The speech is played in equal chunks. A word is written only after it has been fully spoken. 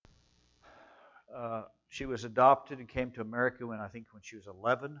She was adopted and came to America when she was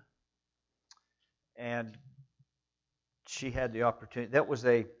 11. And she had the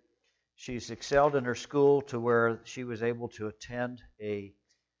opportunity. She's excelled in her school to where she was able to attend a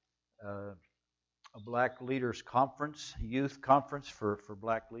Black Leaders Conference, youth conference for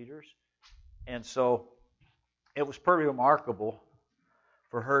Black leaders. And so it was pretty remarkable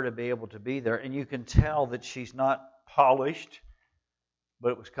for her to be able to be there. And you can tell that she's not polished,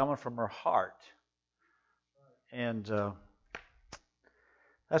 but it was coming from her heart. And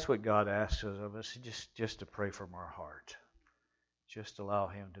that's what God asks of us, just to pray from our heart. Just allow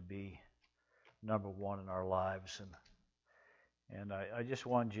Him to be number one in our lives. And I just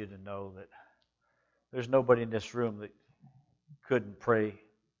wanted you to know that there's nobody in this room that couldn't pray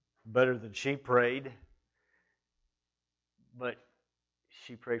better than she prayed. But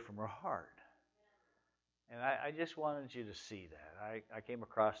she prayed from her heart. And I just wanted you to see that. I came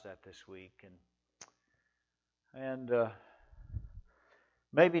across that this week. And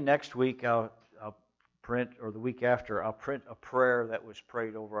maybe next week I'll print, or the week after, I'll print a prayer that was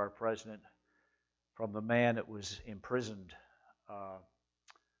prayed over our president from the man that was imprisoned, a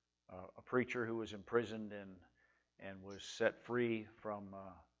preacher who was imprisoned and was set free from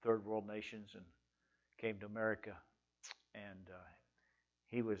third world nations and came to America. And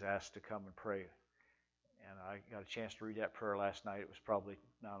he was asked to come and pray. And I got a chance to read that prayer last night. It was probably,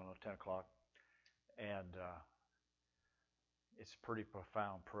 10 o'clock. And it's a pretty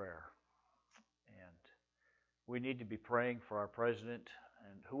profound prayer. And we need to be praying for our president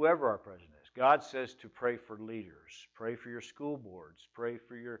and whoever our president is. God says to pray for leaders. Pray for your school boards. Pray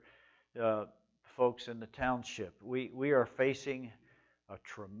for your folks in the township. We are facing a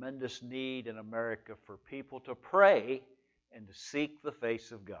tremendous need in America for people to pray and to seek the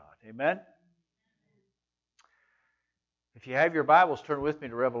face of God. Amen? If you have your Bibles, turn with me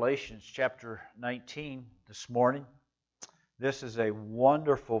to Revelation chapter 19 this morning. This is a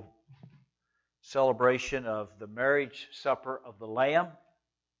wonderful celebration of the marriage supper of the Lamb.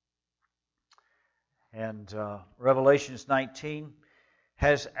 And Revelation 19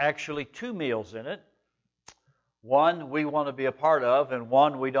 has actually two meals in it. One we want to be a part of, and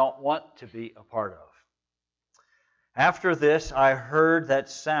one we don't want to be a part of. After this, I heard that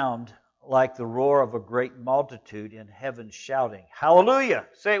sound like the roar of a great multitude in heaven shouting, Hallelujah!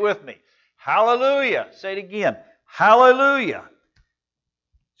 Say it with me. Hallelujah! Say it again. Hallelujah!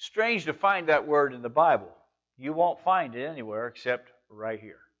 Strange to find that word in the Bible. You won't find it anywhere except right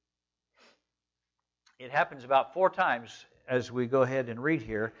here. It happens about 4 times as we go ahead and read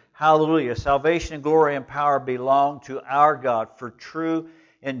here. Hallelujah! Salvation, glory, and power belong to our God, for true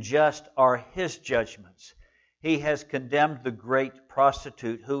and just are His judgments. He has condemned the great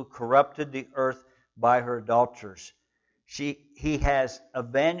prostitute who corrupted the earth by her adulteries. He has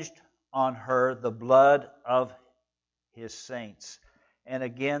avenged on her the blood of His saints. And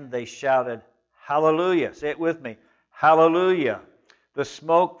again they shouted, Hallelujah! Say it with me. Hallelujah! The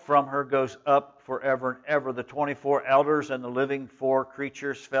smoke from her goes up forever and ever. The 24 elders and the living 4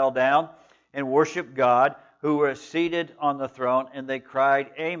 creatures fell down and worshiped God, who was seated on the throne, and they cried,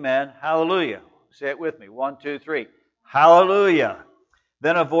 Amen, Hallelujah. Say it with me. 1, 2, 3. Hallelujah.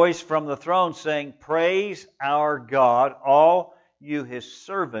 Then a voice from the throne saying, Praise our God, all you His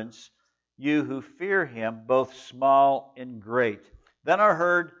servants, you who fear Him, both small and great. Then I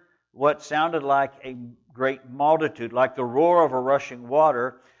heard what sounded like a great multitude, like the roar of a rushing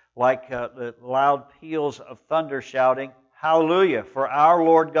water, like the loud peals of thunder shouting, Hallelujah. For our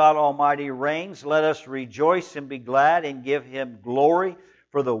Lord God Almighty reigns. Let us rejoice and be glad and give Him glory.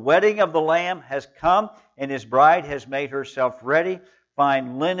 For the wedding of the Lamb has come, and His bride has made herself ready.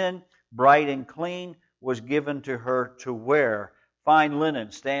 Fine linen, bright and clean, was given to her to wear. Fine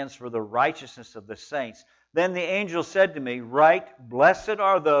linen stands for the righteousness of the saints. Then the angel said to me, Write, blessed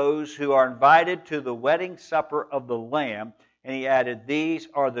are those who are invited to the wedding supper of the Lamb. And he added, These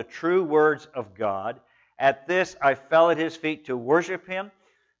are the true words of God. At this I fell at His feet to worship Him.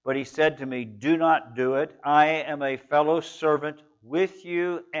 But He said to me, Do not do it. I am a fellow servant with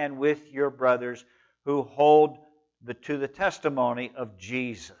you and with your brothers who hold to the testimony of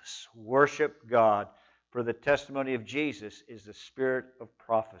Jesus. Worship God, for the testimony of Jesus is the spirit of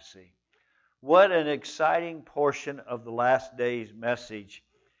prophecy. What an exciting portion of the last day's message.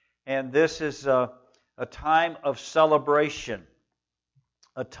 And this is a time of celebration.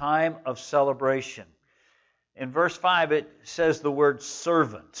 A time of celebration. In verse 5 it says the word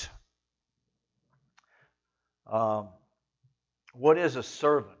servant. What is a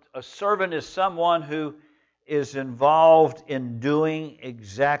servant? A servant is someone who is involved in doing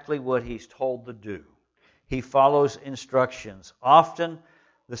exactly what he's told to do. He follows instructions. Often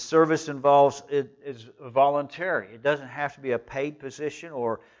The service involves, it is voluntary. It doesn't have to be a paid position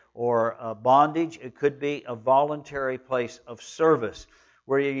or a bondage. It could be a voluntary place of service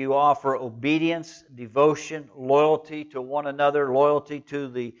where you offer obedience, devotion, loyalty to one another, loyalty to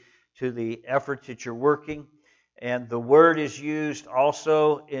the effort that you're working. And the word is used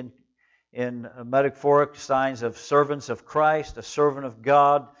also in metaphoric signs of servants of Christ, a servant of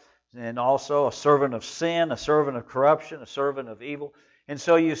God, and also a servant of sin, a servant of corruption, a servant of evil. And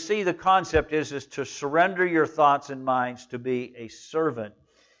so you see the concept is to surrender your thoughts and minds to be a servant.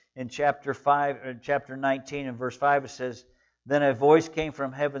 In chapter 19 and verse 5 it says, "Then a voice came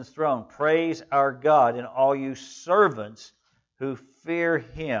from heaven's throne, praise our God and all you servants who fear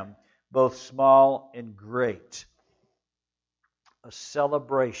Him, both small and great." A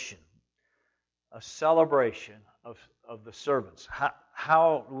celebration of the servants.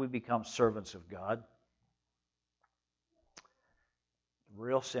 How do we become servants of God?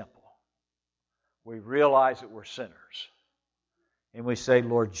 Real simple. We realize that we're sinners. And we say,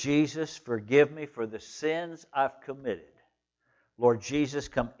 "Lord Jesus, forgive me for the sins I've committed. Lord Jesus,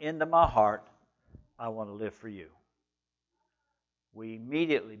 come into my heart. I want to live for you." We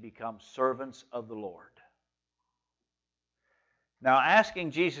immediately become servants of the Lord. Now,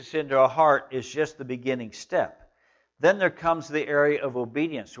 asking Jesus into our heart is just the beginning step. Then there comes the area of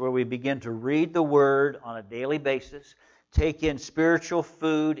obedience, where we begin to read the Word on a daily basis, take in spiritual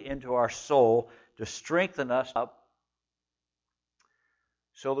food into our soul to strengthen us up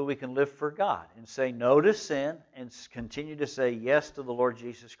so that we can live for God and say no to sin and continue to say yes to the Lord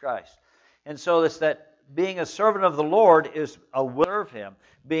Jesus Christ. And so it's that being a servant of the Lord is a will to serve Him,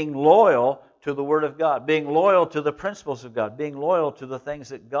 being loyal to the Word of God, being loyal to the principles of God, being loyal to the things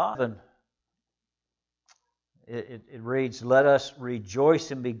that God. It reads, "Let us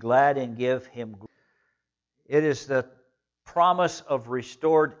rejoice and be glad and give Him glory." It is the promise of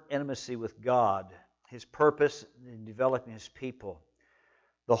restored intimacy with God, His purpose in developing His people.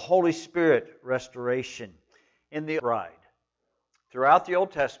 The Holy Spirit restoration in the bride. Throughout the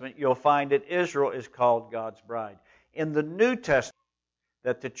Old Testament, you'll find that Israel is called God's bride. In the New Testament,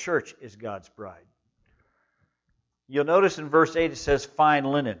 that the church is God's bride. You'll notice in verse 8 it says, "Fine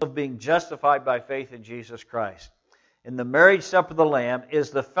linen," of being justified by faith in Jesus Christ. In the marriage supper of the Lamb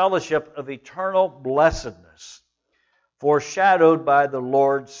is the fellowship of eternal blessedness, foreshadowed by the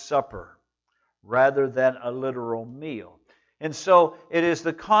Lord's Supper, rather than a literal meal. And so it is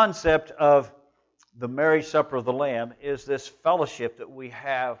the concept of the marriage supper of the Lamb is this fellowship that we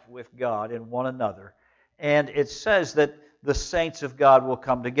have with God and one another. And it says that the saints of God will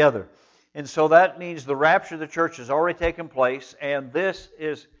come together. And so that means the rapture of the church has already taken place, and this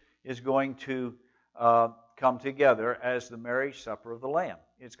is going to come together as the marriage supper of the Lamb.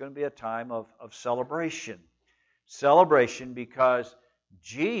 It's going to be a time of celebration. Celebration because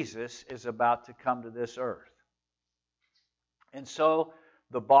Jesus is about to come to this earth. And so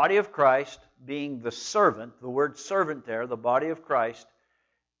the body of Christ, being the servant, the word servant there, the body of Christ,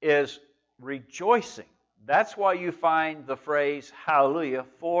 is rejoicing. That's why you find the phrase hallelujah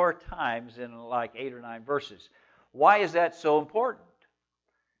 4 times in like 8 or 9 verses. Why is that so important?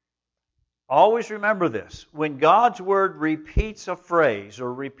 Always remember this. When God's Word repeats a phrase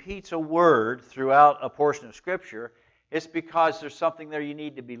or repeats a word throughout a portion of Scripture, it's because there's something there you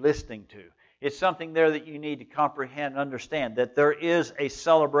need to be listening to. It's something there that you need to comprehend and understand, that there is a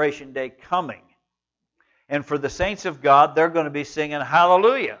celebration day coming. And for the saints of God, they're going to be singing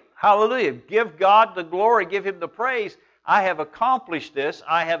hallelujah. Hallelujah. Give God the glory. Give Him the praise. I have accomplished this.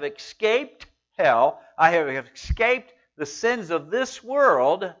 I have escaped hell. I have escaped the sins of this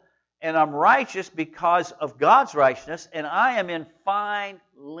world. And I'm righteous because of God's righteousness. And I am in fine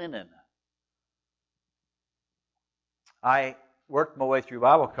linen. I worked my way through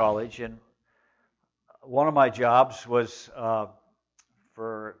Bible college, and one of my jobs was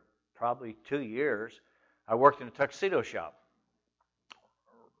for probably 2 years, I worked in a tuxedo shop.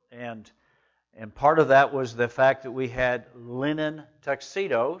 And part of that was the fact that we had linen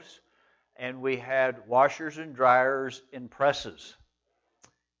tuxedos, and we had washers and dryers in presses.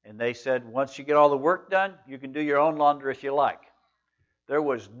 And they said, once you get all the work done, you can do your own laundry if you like. There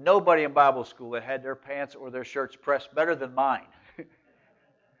was nobody in Bible school that had their pants or their shirts pressed better than mine.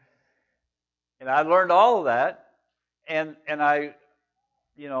 And I learned all of that, and I,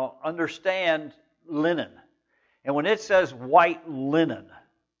 understand linen. And when it says white linen,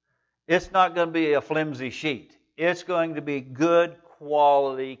 it's not going to be a flimsy sheet. It's going to be good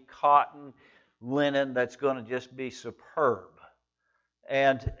quality cotton linen that's going to just be superb.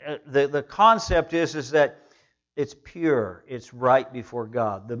 And the concept is that it's pure, it's right before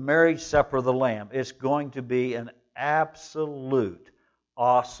God. The marriage supper of the Lamb is going to be an absolute,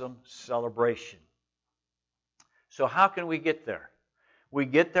 awesome celebration. So how can we get there? We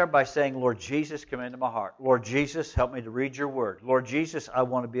get there by saying, Lord Jesus, come into my heart. Lord Jesus, help me to read your word. Lord Jesus, I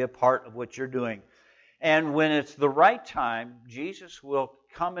want to be a part of what you're doing. And when it's the right time, Jesus will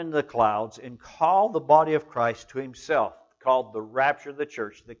come in the clouds and call the body of Christ to himself, called the rapture of the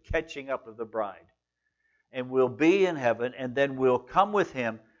church, the catching up of the bride. And we'll be in heaven, and then we'll come with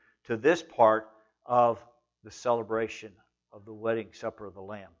him to this part of the celebration of the wedding supper of the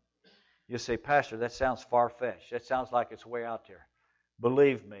Lamb. You say, Pastor, that sounds far-fetched. That sounds like it's way out there.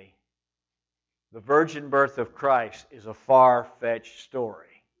 Believe me, the virgin birth of Christ is a far-fetched story.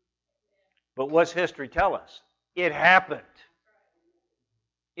 But what's history tell us? It happened.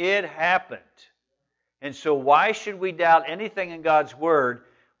 It happened. And so why should we doubt anything in God's Word?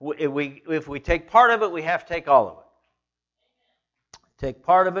 If we take part of it, we have to take all of it. Take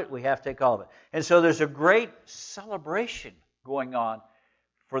part of it, we have to take all of it. And so there's a great celebration going on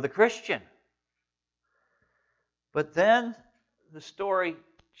for the Christian. But then the story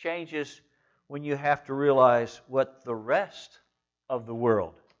changes when you have to realize what the rest of the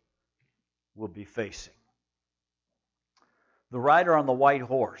world will be facing. The rider on the white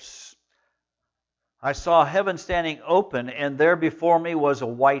horse. I saw heaven standing open, and there before me was a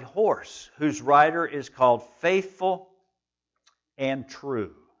white horse, whose rider is called Faithful and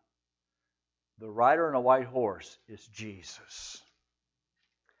True. The rider on a white horse is Jesus.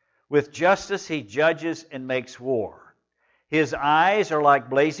 With justice he judges and makes war. His eyes are like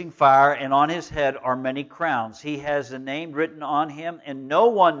blazing fire, and on his head are many crowns. He has a name written on him, and no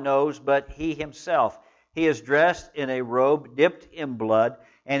one knows but he himself. He is dressed in a robe dipped in blood,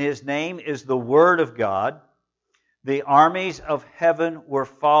 and his name is the Word of God. The armies of heaven were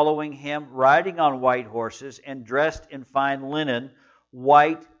following him, riding on white horses, and dressed in fine linen,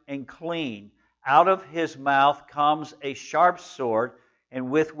 white and clean. Out of his mouth comes a sharp sword, and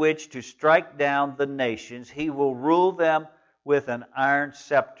with which to strike down the nations. He will rule them with an iron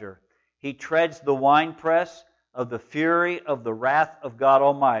scepter. He treads the winepress of the fury of the wrath of God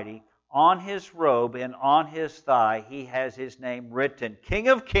Almighty. On his robe and on his thigh he has his name written, King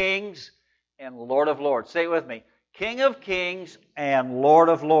of Kings and Lord of Lords. Say it with me. King of Kings and Lord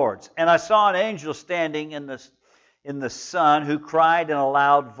of Lords. And I saw an angel standing in the sun, who cried in a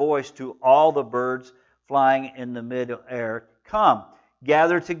loud voice to all the birds flying in the mid-air, Come,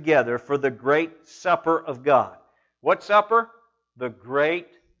 gather together for the great supper of God. What supper? The great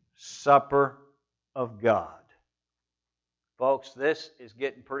supper of God. Folks, this is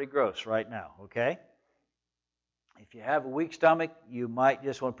getting pretty gross right now, okay? If you have a weak stomach, you might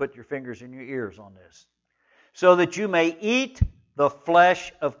just want to put your fingers in your ears on this. So that you may eat the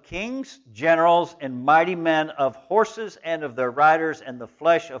flesh of kings, generals, and mighty men, of horses and of their riders, and the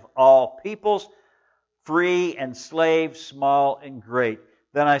flesh of all peoples, free and slave, small and great.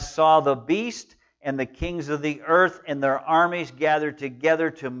 Then I saw the beast and the kings of the earth and their armies gathered together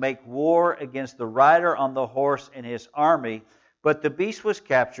to make war against the rider on the horse and his army. But the beast was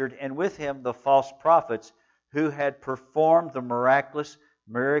captured, and with him the false prophets who had performed the miraculous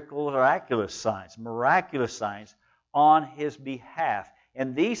signs on his behalf.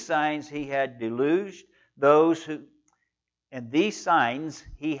 And these signs he had deluged those who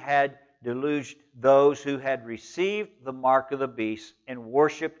had received the mark of the beast and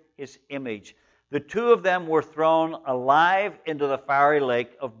worshipped his image. The two of them were thrown alive into the fiery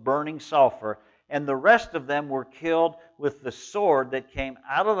lake of burning sulfur, and the rest of them were killed with the sword that came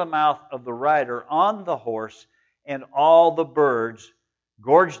out of the mouth of the rider on the horse, and all the birds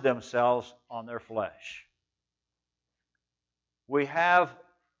gorged themselves on their flesh. We have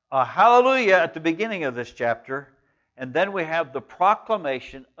a hallelujah at the beginning of this chapter, and then we have the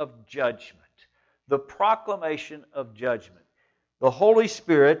proclamation of judgment. The proclamation of judgment. The Holy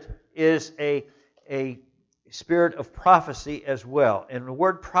Spirit is a spirit of prophecy as well. And the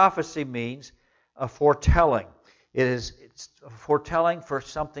word prophecy means a foretelling. It's a foretelling for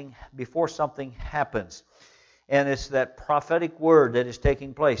something before something happens. And it's that prophetic word that is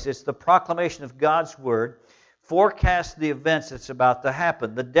taking place. It's the proclamation of God's word, forecasts the events that's about to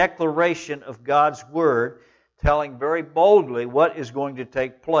happen. The declaration of God's word, telling very boldly what is going to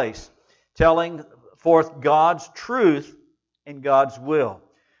take place. Telling forth God's truth and God's will.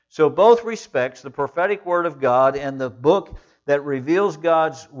 So both respects, the prophetic word of God and the book that reveals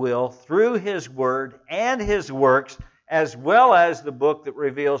God's will through His word and His works, as well as the book that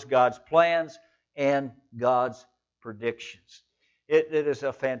reveals God's plans and God's predictions. It is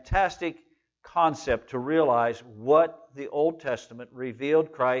a fantastic concept to realize what the Old Testament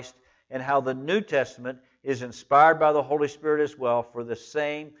revealed Christ and how the New Testament is inspired by the Holy Spirit as well for the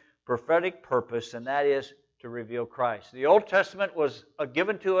same prophetic purpose, and that is to reveal Christ. The Old Testament was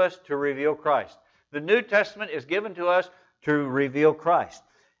given to us to reveal Christ. The New Testament is given to us to reveal Christ.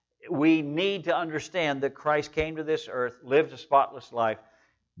 We need to understand that Christ came to this earth, lived a spotless life,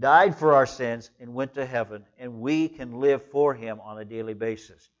 died for our sins, and went to heaven, and we can live for Him on a daily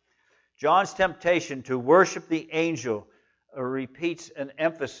basis. John's temptation to worship the angel repeats an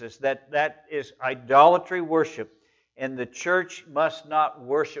emphasis that is idolatry worship, and the church must not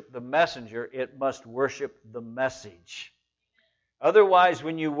worship the messenger, it must worship the message. Otherwise,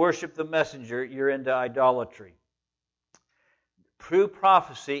 when you worship the messenger, you're into idolatry. True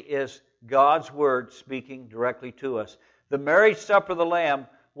prophecy is God's Word speaking directly to us. The marriage supper of the Lamb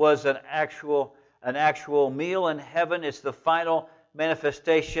was an actual meal in heaven. It's the final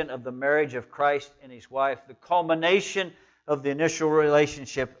manifestation of the marriage of Christ and His wife, the culmination of the initial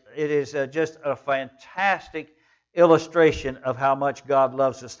relationship. It is just a fantastic illustration of how much God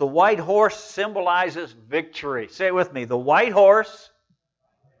loves us. The white horse symbolizes victory. Say it with me. The white horse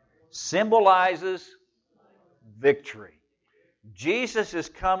symbolizes victory. Jesus is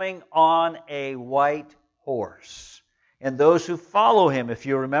coming on a white horse. And those who follow Him, if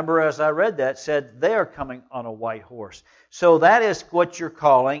you remember as I read that, said they are coming on a white horse. So that is what you're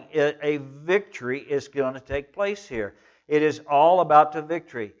calling a victory is going to take place here. It is all about the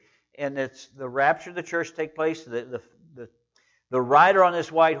victory. And it's the rapture of the church take place. The rider on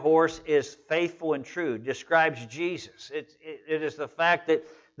this white horse is faithful and true, describes Jesus. It is the fact that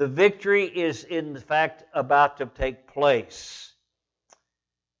the victory is in fact about to take place.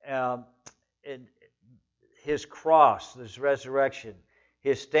 His cross, His resurrection,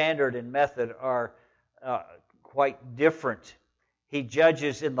 His standard and method are quite different. He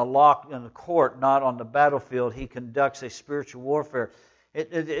judges in the court, not on the battlefield. He conducts a spiritual warfare.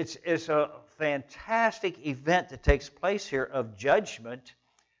 It's a fantastic event that takes place here of judgment,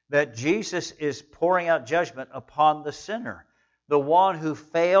 that Jesus is pouring out judgment upon the sinner. The one who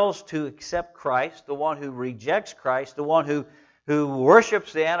fails to accept Christ, the one who rejects Christ, the one who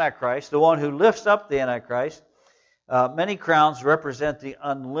worships the Antichrist, the one who lifts up the Antichrist. Many crowns represent the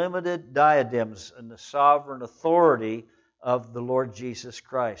unlimited diadems and the sovereign authority of the Lord Jesus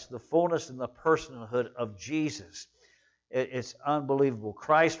Christ, the fullness and the personhood of Jesus. It's unbelievable.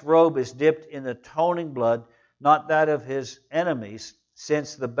 Christ's robe is dipped in atoning blood, not that of His enemies.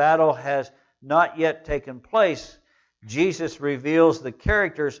 Since the battle has not yet taken place, Jesus reveals the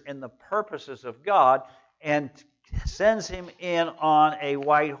characters and the purposes of God and sends Him in on a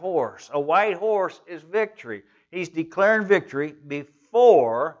white horse. A white horse is victory. He's declaring victory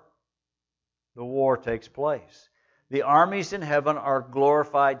before the war takes place. The armies in heaven are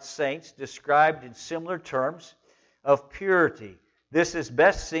glorified saints, described in similar terms of purity. This is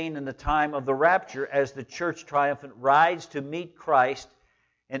best seen in the time of the rapture as the church triumphant rides to meet Christ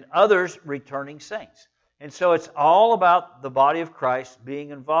and others returning saints. And so it's all about the body of Christ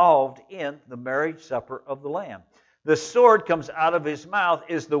being involved in the marriage supper of the Lamb. The sword comes out of His mouth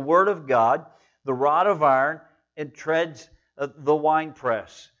is the Word of God, the rod of iron, and treads the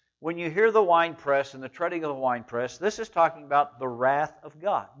winepress. When you hear the winepress and the treading of the winepress, this is talking about the wrath of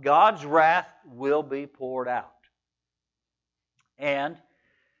God. God's wrath will be poured out. And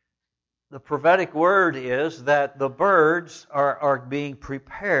the prophetic word is that the birds are being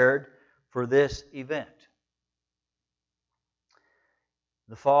prepared for this event.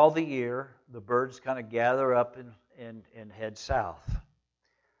 The fall of the year, the birds kind of gather up and head south.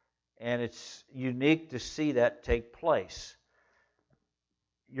 And it's unique to see that take place.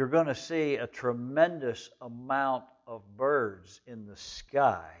 You're going to see a tremendous amount of birds in the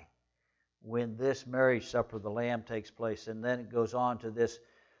sky when this marriage supper of the Lamb takes place. And then it goes on to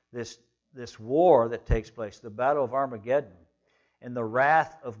this war that takes place, the Battle of Armageddon. And the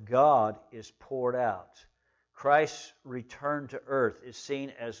wrath of God is poured out. Christ's return to earth is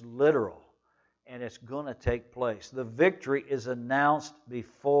seen as literal, and it's going to take place. The victory is announced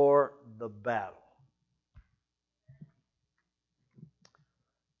before the battle.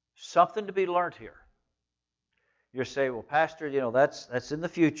 Something to be learned here. You say, well, Pastor, that's in the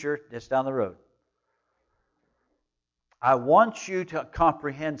future. That's down the road. I want you to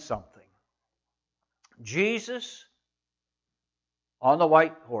comprehend something. Jesus on the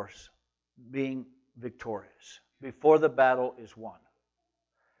white horse being victorious before the battle is won.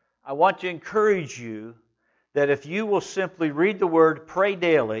 I want to encourage you that if you will simply read the Word, pray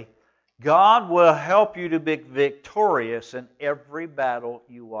daily, God will help you to be victorious in every battle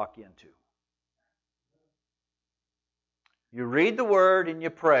you walk into. You read the Word and you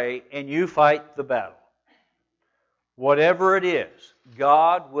pray and you fight the battle. Whatever it is,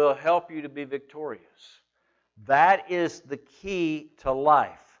 God will help you to be victorious. That is the key to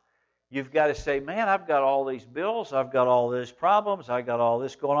life. You've got to say, man, I've got all these bills, I've got all these problems, I've got all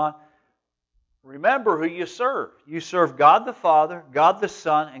this going on. Remember who you serve. You serve God the Father, God the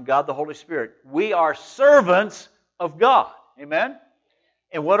Son, and God the Holy Spirit. We are servants of God. Amen?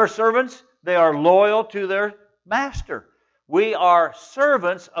 And what are servants? They are loyal to their master. We are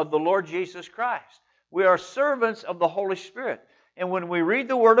servants of the Lord Jesus Christ. We are servants of the Holy Spirit. And when we read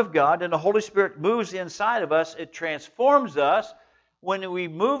the Word of God and the Holy Spirit moves inside of us, it transforms us. When we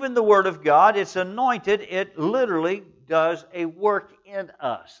move in the Word of God, it's anointed. It literally does a work in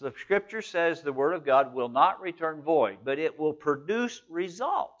us. The Scripture says the Word of God will not return void, but it will produce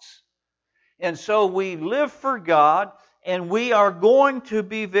results. And so we live for God, and we are going to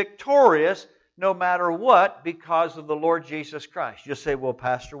be victorious no matter what because of the Lord Jesus Christ. You say, well,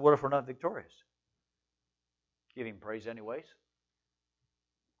 Pastor, what if we're not victorious? Give Him praise anyways.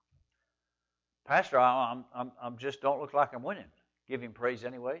 Pastor, I'm just don't look like I'm winning. Give Him praise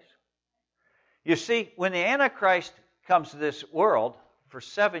anyways. You see, when the Antichrist comes to this world for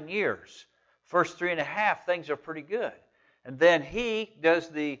 7 years, first 3.5, things are pretty good. And then he does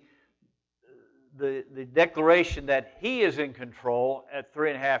the declaration that he is in control at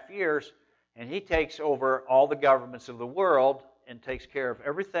 3.5 years, and he takes over all the governments of the world and takes care of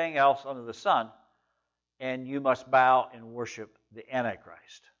everything else under the sun, and you must bow and worship the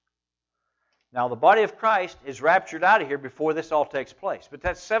Antichrist. Now, the body of Christ is raptured out of here before this all takes place. But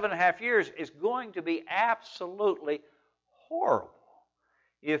that 7.5 years is going to be absolutely horrible.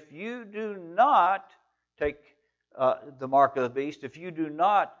 If you do not take the mark of the beast, if you do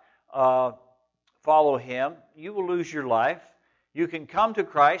not follow Him, you will lose your life. You can come to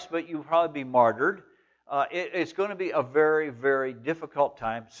Christ, but you'll probably be martyred. It's going to be a very, very difficult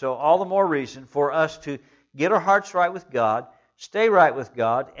time. So all the more reason for us to get our hearts right with God, stay right with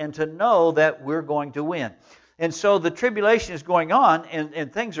God, and to know that we're going to win. And so the tribulation is going on,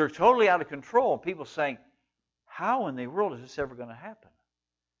 and things are totally out of control. And people saying, how in the world is this ever going to happen?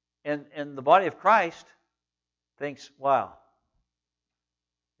 And the body of Christ thinks, wow,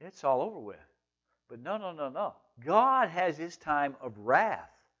 it's all over with. But no. God has His time of wrath.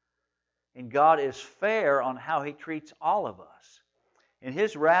 And God is fair on how He treats all of us. And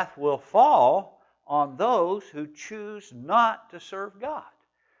His wrath will fall on those who choose not to serve God.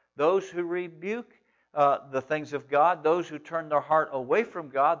 Those who rebuke the things of God, those who turn their heart away from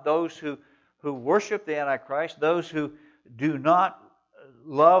God, those who worship the Antichrist, those who do not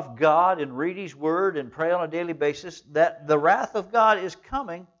love God and read His Word and pray on a daily basis, that the wrath of God is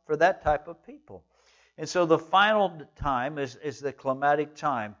coming for that type of people. And so the final time is the climatic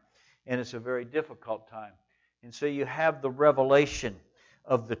time, and it's a very difficult time. And so you have the revelation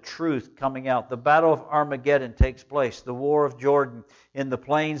of the truth coming out. The battle of Armageddon takes place. The war of Jordan in the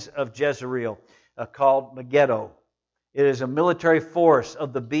plains of Jezreel, called Megiddo. It is a military force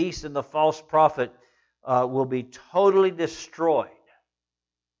of the beast and the false prophet will be totally destroyed.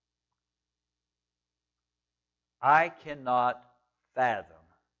 I cannot fathom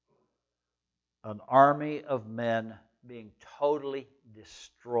an army of men being totally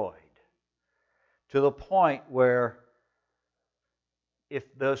destroyed to the point where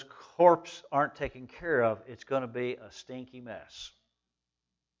if those corpses aren't taken care of, it's going to be a stinky mess.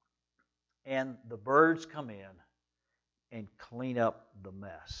 And the birds come in and clean up the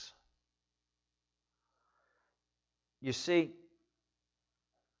mess. You see,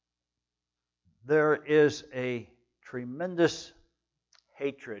 there is a tremendous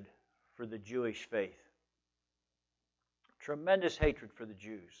hatred for the Jewish faith. Tremendous hatred for the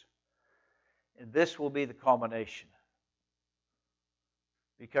Jews. And this will be the culmination.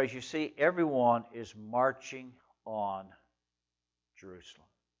 Because you see, everyone is marching on Jerusalem.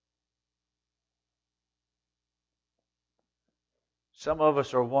 Some of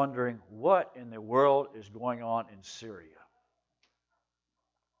us are wondering, what in the world is going on in Syria?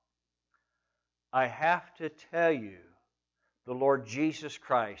 I have to tell you, the Lord Jesus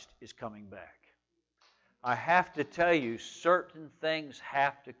Christ is coming back. I have to tell you, certain things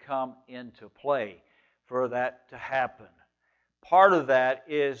have to come into play for that to happen. Part of that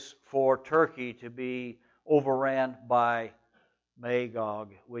is for Turkey to be overran by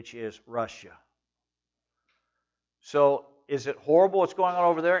Magog, which is Russia. So, is it horrible what's going on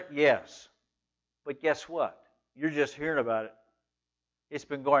over there? Yes. But guess what? You're just hearing about it. It's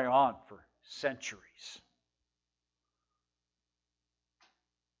been going on for centuries.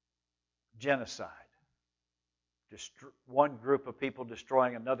 Genocide. One group of people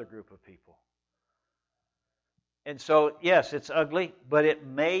destroying another group of people. And so, yes, it's ugly, but it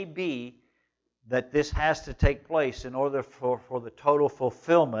may be that this has to take place in order for the total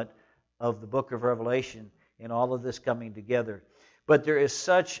fulfillment of the book of Revelation and all of this coming together. But there is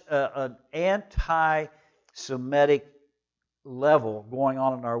such an anti-Semitic level going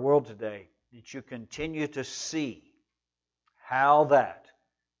on in our world today that you continue to see how that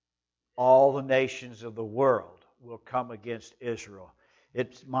all the nations of the world will come against Israel.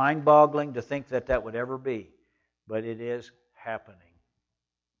 It's mind-boggling to think that that would ever be, but it is happening.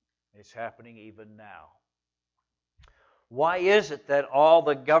 It's happening even now. Why is it that all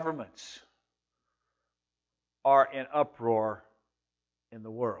the governments are in uproar in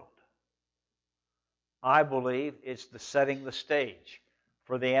the world? I believe it's setting the stage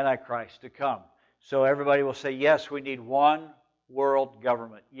for the Antichrist to come. So everybody will say, yes, we need one world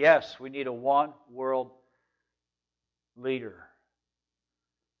government. Yes, we need a one world leader.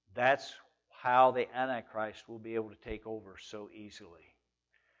 That's how the Antichrist will be able to take over so easily.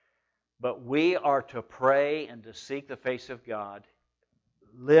 But we are to pray and to seek the face of God,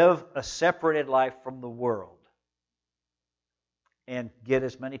 live a separated life from the world, and get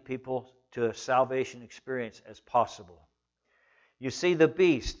as many people to a salvation experience as possible. You see, the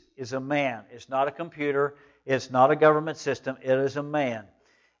beast is a man. It's not a computer. It's not a government system. It is a man.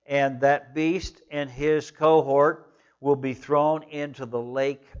 And that beast and his cohort will be thrown into the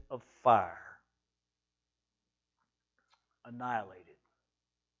lake of fire, annihilated.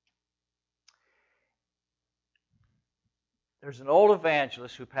 There's an old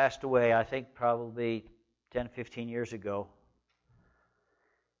evangelist who passed away, I think probably 10, 15 years ago.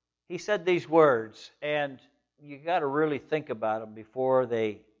 He said these words, and you got to really think about them before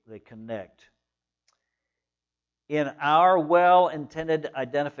they connect. In our well-intended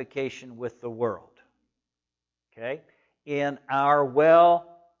identification with the world, okay? In our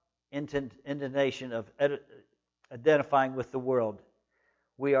well-intention of identifying with the world,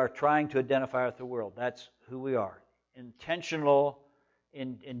 we are trying to identify with the world. That's who we are. Intentional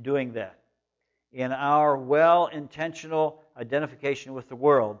in doing that. In our well-intentional identification with the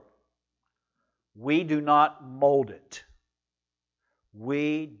world, we do not mold it.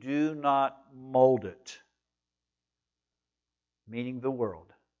 We do not mold it. Meaning the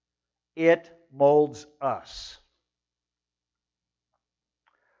world. It molds us.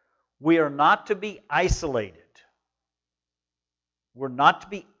 We are not to be isolated. We're not to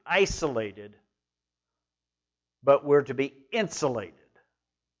be isolated, but we're to be insulated.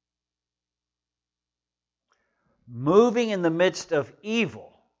 Moving in the midst of evil,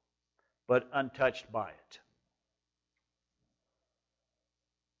 but untouched by it.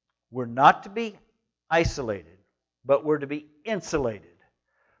 We're not to be isolated, but we're to be insulated.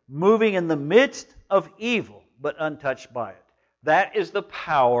 Moving in the midst of evil, but untouched by it. That is the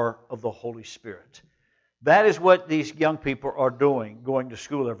power of the Holy Spirit. That is what these young people are doing, going to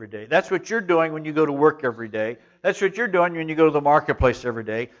school every day. That's what you're doing when you go to work every day. That's what you're doing when you go to the marketplace every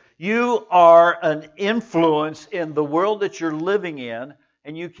day. You are an influence in the world that you're living in,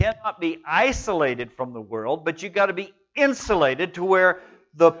 and you cannot be isolated from the world, but you've got to be insulated to where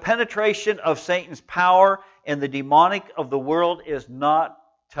the penetration of Satan's power and the demonic of the world is not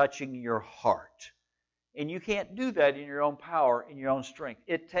touching your heart. And you can't do that in your own power, in your own strength.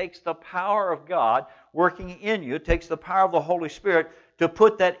 It takes the power of God working in you. It takes the power of the Holy Spirit to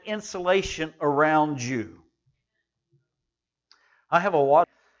put that insulation around you. I have a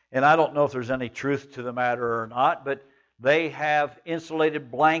water, and I don't know if there's any truth to the matter or not, but they have insulated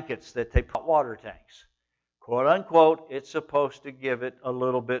blankets that they put water tanks. Quote unquote, it's supposed to give it a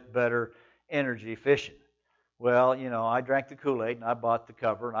little bit better energy efficient. Well, I drank the Kool-Aid and I bought the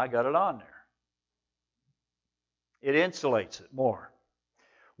cover and I got it on there. It insulates it more.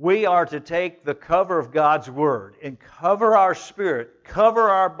 We are to take the cover of God's Word and cover our spirit, cover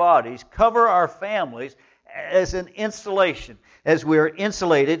our bodies, cover our families as an insulation, as we are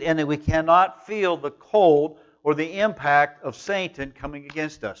insulated and that we cannot feel the cold or the impact of Satan coming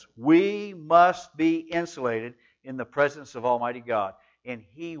against us. We must be insulated in the presence of Almighty God. And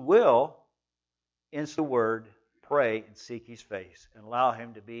He will, in the Word, pray and seek His face and allow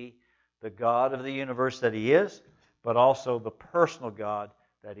Him to be the God of the universe that He is, but also the personal God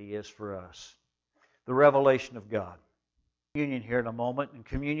that He is for us. The revelation of God. Communion here in a moment, and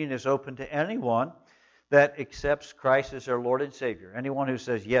communion is open to anyone that accepts Christ as their Lord and Savior. Anyone who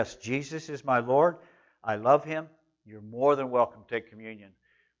says, yes, Jesus is my Lord, I love Him, you're more than welcome to take communion.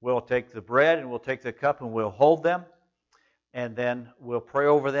 We'll take the bread and we'll take the cup and we'll hold them, and then we'll pray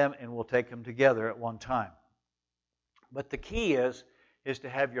over them and we'll take them together at one time. But the key is to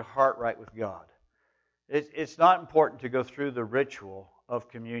have your heart right with God. It's not important to go through the ritual of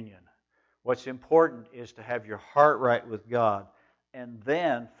communion. What's important is to have your heart right with God and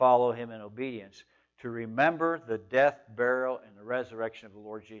then follow Him in obedience to remember the death, burial, and the resurrection of the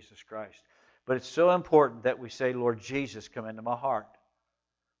Lord Jesus Christ. But it's so important that we say, Lord Jesus, come into my heart.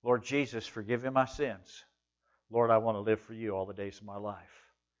 Lord Jesus, forgive me my sins. Lord, I want to live for you all the days of my life.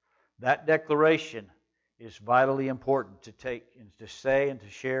 That declaration is vitally important to take and to say and to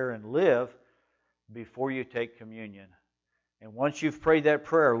share and live before you take communion. And once you've prayed that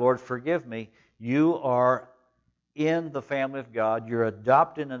prayer, Lord, forgive me, you are in the family of God. You're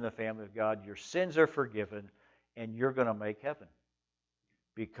adopted in the family of God. Your sins are forgiven, and you're going to make heaven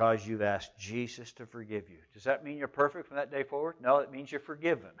because you've asked Jesus to forgive you. Does that mean you're perfect from that day forward? No, it means you're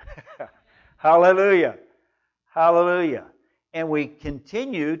forgiven. Hallelujah. Hallelujah. And we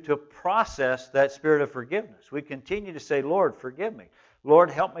continue to process that spirit of forgiveness. We continue to say, Lord, forgive me. Lord,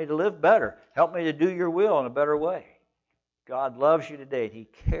 help me to live better. Help me to do your will in a better way. God loves you today, and He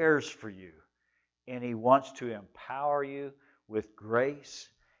cares for you. And He wants to empower you with grace.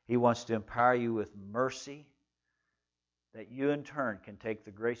 He wants to empower you with mercy, that you in turn can take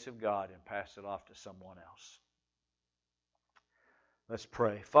the grace of God and pass it off to someone else. Let's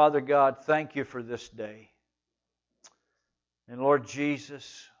pray. Father God, thank you for this day. And Lord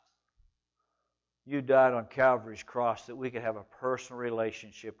Jesus, you died on Calvary's cross that we could have a personal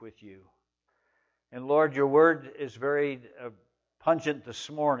relationship with you. And Lord, your word is very pungent this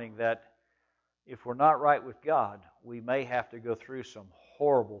morning that if we're not right with God, we may have to go through some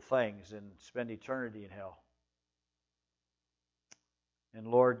horrible things and spend eternity in hell. And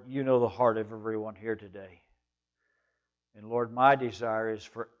Lord, you know the heart of everyone here today. And Lord, my desire is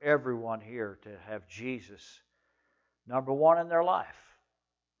for everyone here to have Jesus number one in their life.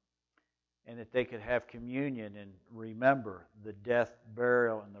 And that they could have communion and remember the death,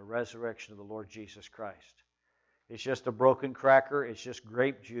 burial, and the resurrection of the Lord Jesus Christ. It's just a broken cracker. It's just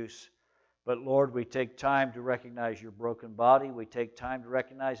grape juice. But Lord, we take time to recognize your broken body. We take time to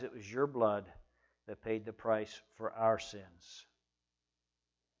recognize it was your blood that paid the price for our sins.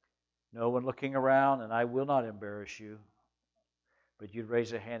 No one looking around, and I will not embarrass you, but you'd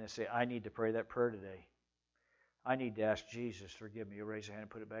raise a hand and say, I need to pray that prayer today. I need to ask Jesus, forgive me. You raise a hand and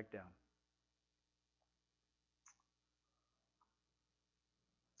put it back down.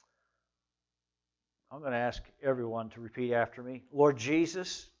 I'm going to ask everyone to repeat after me. Lord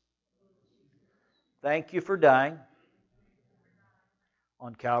Jesus, thank you for dying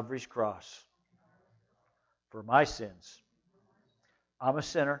on Calvary's cross for my sins. I'm a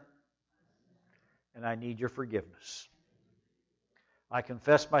sinner, and I need your forgiveness. I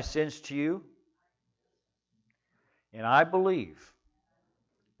confess my sins to you, and I believe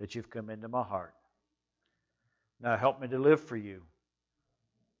that you've come into my heart. Now help me to live for you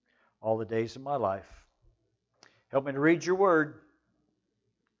all the days of my life. Help me to read your word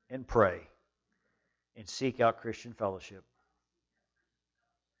and pray and seek out Christian fellowship.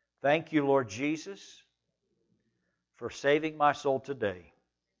 Thank you, Lord Jesus, for saving my soul today.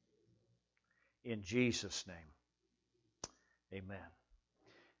 In Jesus' name, amen.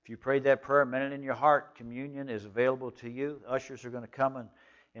 If you prayed that prayer a minute in your heart, communion is available to you. The ushers are going to come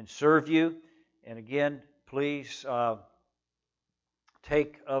and serve you. And again, please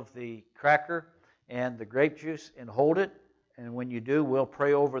take of the cracker and the grape juice and hold it. And when you do, we'll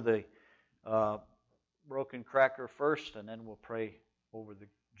pray over the broken cracker first, and then we'll pray over the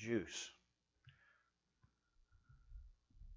juice.